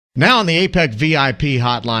Now on the APEC VIP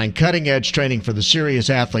hotline, cutting-edge training for the serious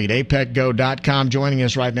athlete, apecgo.com. Joining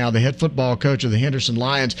us right now, the head football coach of the Henderson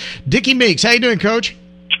Lions, Dickey Meeks. How you doing, Coach?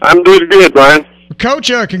 I'm doing good, Bryan.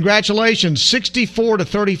 Coach, congratulations.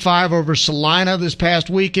 64-35 over Salina this past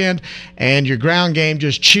weekend, and your ground game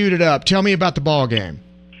just chewed it up. Tell me about the ball game.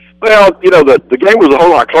 Well, you know, the game was a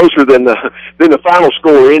whole lot closer than the final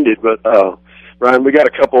score ended, but Bryan, we got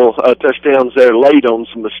a couple touchdowns there late on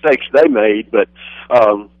some mistakes they made, but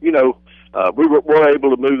we were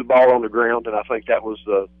able to move the ball on the ground, and I think that was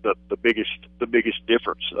the biggest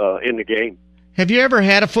difference in the game. Have you ever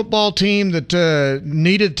had a football team that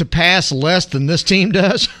needed to pass less than this team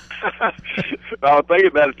does? I was thinking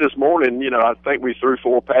about it this morning. I think we threw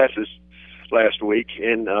 4 passes last week,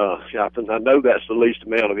 and I know that's the least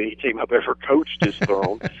amount of any team I've ever coached has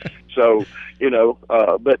thrown. So,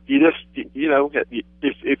 but you just,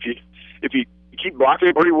 if you keep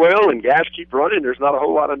blocking pretty well and guys keep running, there's not a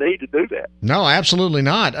whole lot of need to do that. No, absolutely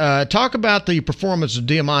not. Talk about the performance of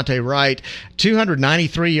Diamante Wright,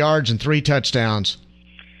 293 yards and 3 touchdowns.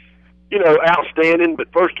 Outstanding.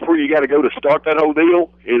 But first, before you got to go to start that whole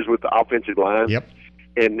deal, is with the offensive line. Yep.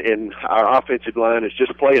 And our offensive line is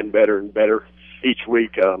just playing better and better each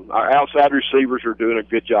week. Our outside receivers are doing a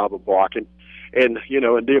good job of blocking, and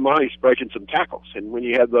Diamante's breaking some tackles. And when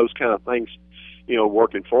you have those kind of things,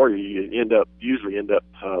 working for you, you usually end up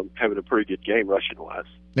having a pretty good game rushing wise.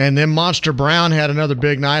 And then Monster Brown had another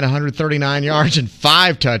big night, 139 yards and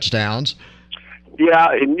 5 touchdowns.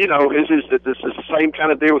 Yeah, and this is the same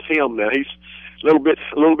kind of deal with him. Now he's a little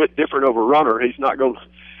bit different of a runner. He's not going to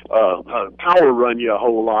power run you a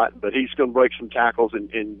whole lot, but he's going to break some tackles, and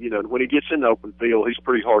when he gets in the open field, he's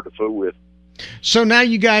pretty hard to fool with. So now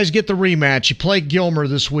you guys get the rematch. You play Gilmer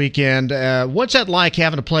this weekend. What's that like,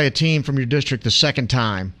 having to play a team from your district the second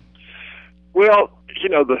time? Well,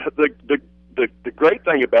 the great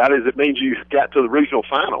thing about it is it means you got to the regional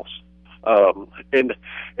finals. And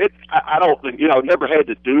I've never had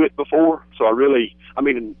to do it before, so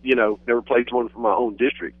never played one from my own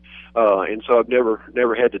district. And so I've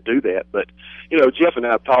never had to do that. But, Jeff and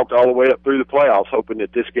I have talked all the way up through the playoffs, hoping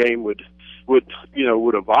that this game would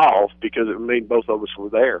evolve, because it would mean both of us were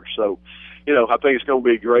there. So, I think it's going to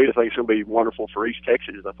be great. I think it's going to be wonderful for East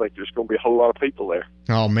Texas. I think there's going to be a whole lot of people there.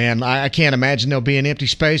 Oh, man, I can't imagine there'll be an empty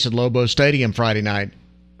space at Lobo Stadium Friday night.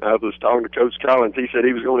 I was talking to Coach Collins. He said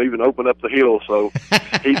he was going to even open up the hill, so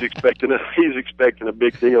he's expecting a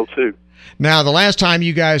big deal too. Now, the last time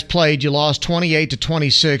you guys played, you lost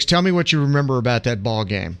 28-26. Tell me what you remember about that ball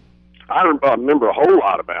game. I remember a whole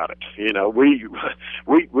lot about it. We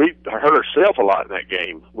hurt ourselves a lot in that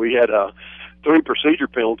game. We had 3 procedure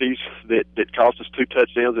penalties that cost us 2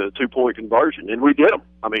 touchdowns and a 2-point conversion, and we did them.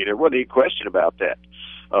 There wasn't any question about that.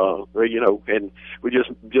 And we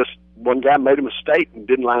just one guy made a mistake and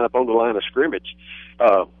didn't line up on the line of scrimmage.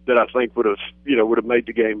 That I think would have made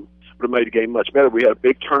the game much better. We had a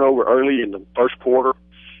big turnover early in the first quarter,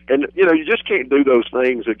 and you just can't do those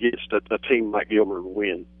things against a team like Gilmer and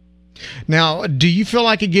win. Now, do you feel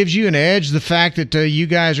like it gives you an edge, the fact that you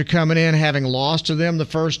guys are coming in having lost to them the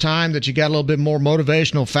first time, that you got a little bit more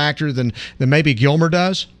motivational factor than maybe Gilmer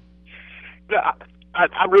does?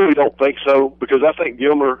 I really don't think so, because I think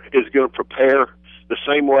Gilmer is going to prepare the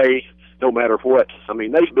same way no matter what.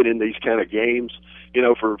 They've been in these kind of games,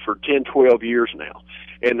 for 10, 12 years now.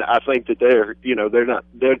 And I think that they're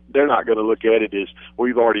not going to look at it as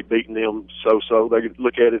we've already beaten them, so they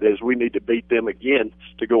look at it as we need to beat them again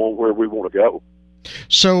to go on where we want to go.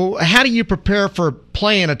 So how do you prepare for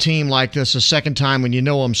playing a team like this a second time when you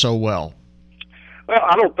know them so well? Well,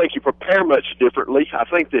 I don't think you prepare much differently. I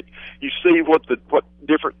think that you see what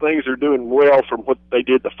different things are doing well from what they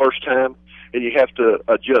did the first time, and you have to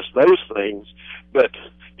adjust those things. But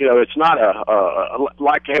it's not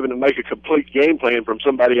like having to make a complete game plan from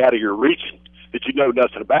somebody out of your region that you know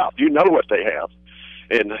nothing about. You know what they have,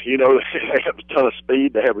 and they have a ton of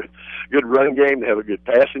speed. They have a good run game. They have a good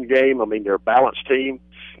passing game. They're a balanced team,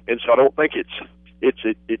 and so I don't think it's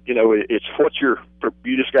what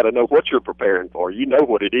you just got to know what you're preparing for. You know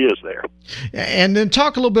what it is there. And then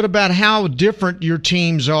talk a little bit about how different your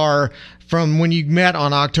teams are from when you met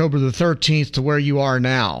on October the 13th to where you are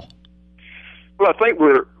now. Well, I think we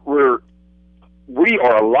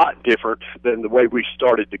are a lot different than the way we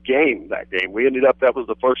started the game. That was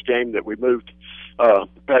the first game that we moved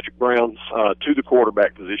Patrick Brown to the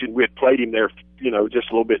quarterback position. We had played him there, just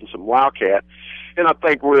a little bit in some Wildcat, and I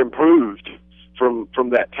think we're improved from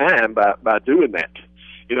that time by doing that.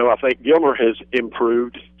 I think Gilmer has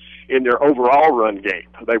improved in their overall run game.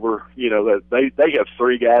 They have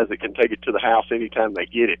 3 guys that can take it to the house anytime they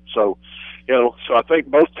get it. So, So I think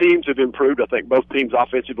both teams have improved. I think both teams'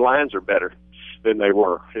 offensive lines are better than they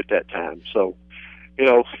were at that time. So,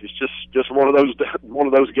 it's just one of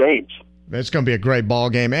those games. It's going to be a great ball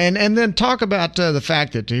game. And then talk about the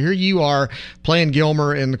fact that here you are playing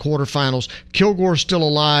Gilmer in the quarterfinals. Kilgore's still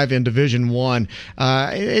alive in Division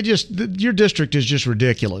I. Your district is just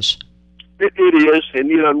ridiculous. It is,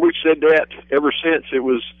 and we've said that ever since it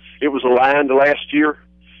was aligned last year.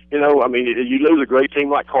 You lose a great team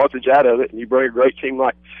like Carthage out of it, and you bring a great team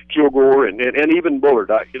like Kilgore and even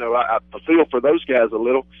Bullard. I feel for those guys a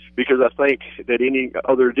little, because I think that any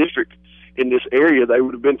other district in this area, they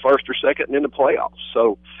would have been first or second in the playoffs.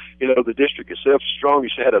 So, the district itself is strong. You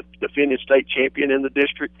had a defending state champion in the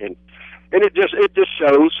district, and it just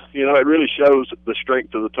shows. It really shows the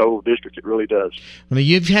strength of the total district. It really does. Well,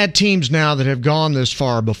 you've had teams now that have gone this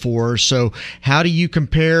far before. So how do you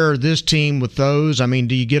compare this team with those? I mean,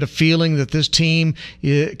 do you get a feeling that this team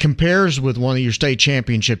compares with one of your state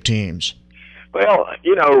championship teams? Well,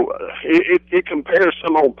 it compares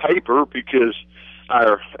some on paper, because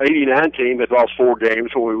our 89 team had lost 4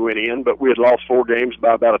 games when we went in, but we had lost 4 games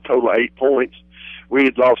by about a total of 8 points. We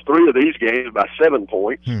had lost 3 of these games by 7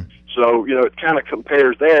 points. So, it kind of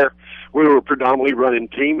compares there. We were a predominantly running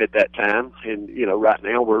team at that time, and, right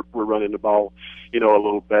now we're running the ball, a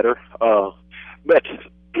little better. But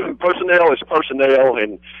personnel is personnel,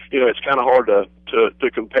 and, it's kind of hard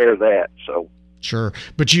to compare that. So. Sure.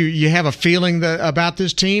 But you have a feeling about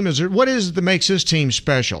this team? What is it that makes this team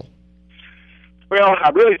special? Well, I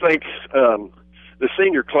really think the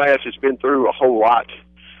senior class has been through a whole lot.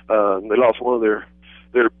 They lost one of their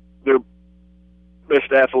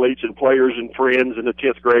best athletes and players and friends in the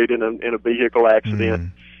 10th grade in a vehicle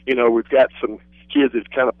accident. We've got some kids that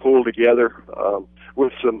kind of pulled together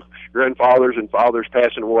with some grandfathers and fathers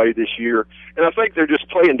passing away this year, and I think they're just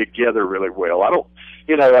playing together really well.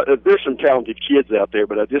 There's some talented kids out there,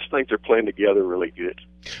 but I just think they're playing together really good.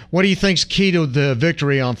 What do you think's key to the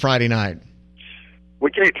victory on Friday night? We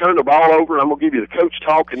can't turn the ball over. I'm going to give you the coach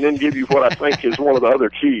talk and then give you what I think is one of the other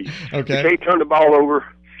keys. Okay. We can't turn the ball over,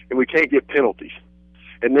 and we can't get penalties.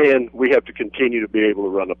 And then we have to continue to be able to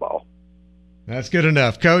run the ball. That's good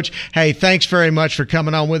enough. Coach, hey, thanks very much for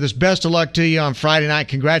coming on with us. Best of luck to you on Friday night.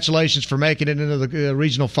 Congratulations for making it into the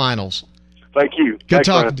regional finals. Thank you. Good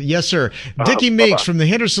talking. Yes, sir. Dickey Meeks bye-bye. from the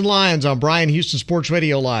Henderson Lions on Bryan Houston Sports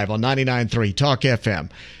Radio Live on 99.3 Talk FM.